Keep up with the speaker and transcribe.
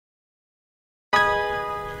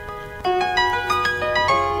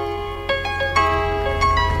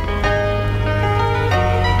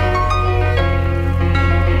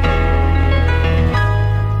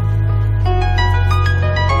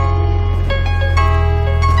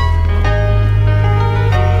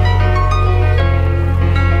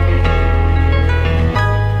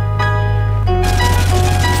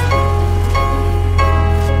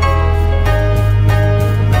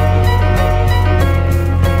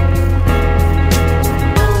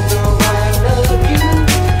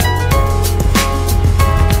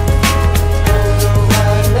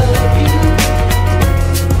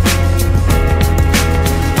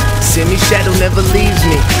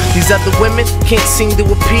These other women can't seem to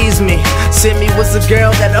appease me. Sammy was a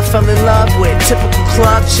girl that I fell in love with, typical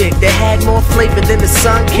club chick that had more flavor than the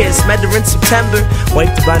sun kiss. Met her in September,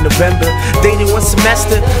 wiped her by November. Dated one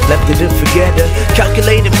semester, left her to forget her.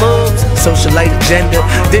 Calculated moves, socialite agenda.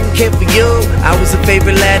 Didn't care for you, I was a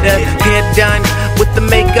favorite ladder. Hair done, with the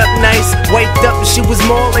makeup nice, wiped up, she was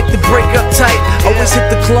more like the breakup type. Always hit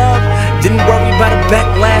the club, didn't worry about a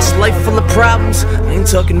backlash. Life full of problems, I ain't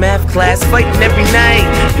talking math class. Fighting every night,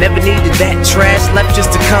 never needed that trash. Left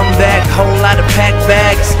just to come back, whole lot of pack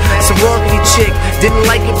bags. Sorority chick, didn't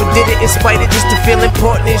like it but did it in spite of just to feel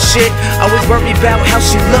important and shit. Always worried about how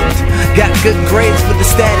she looked. Got good grades for the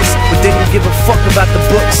status, but didn't give a fuck about the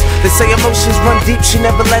books. They say emotions run deep, she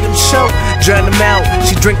never let them show. Drown them out,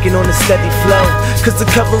 she drinking on a steady flow. Cause the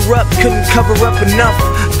cover up couldn't cover up enough.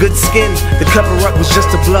 Good skin, the cover up was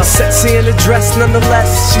just a bluff. Sexy in a dress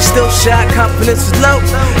nonetheless, she still shy, confidence was low.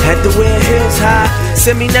 Had to wear heels high,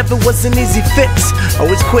 Sammy never was an easy fix.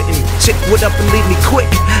 Always quitting, chick would up and leave me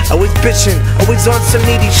quick. Always bitching, always on some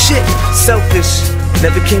needy shit. Selfish,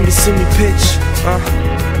 never came to see me pitch,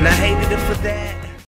 and I hated her for that.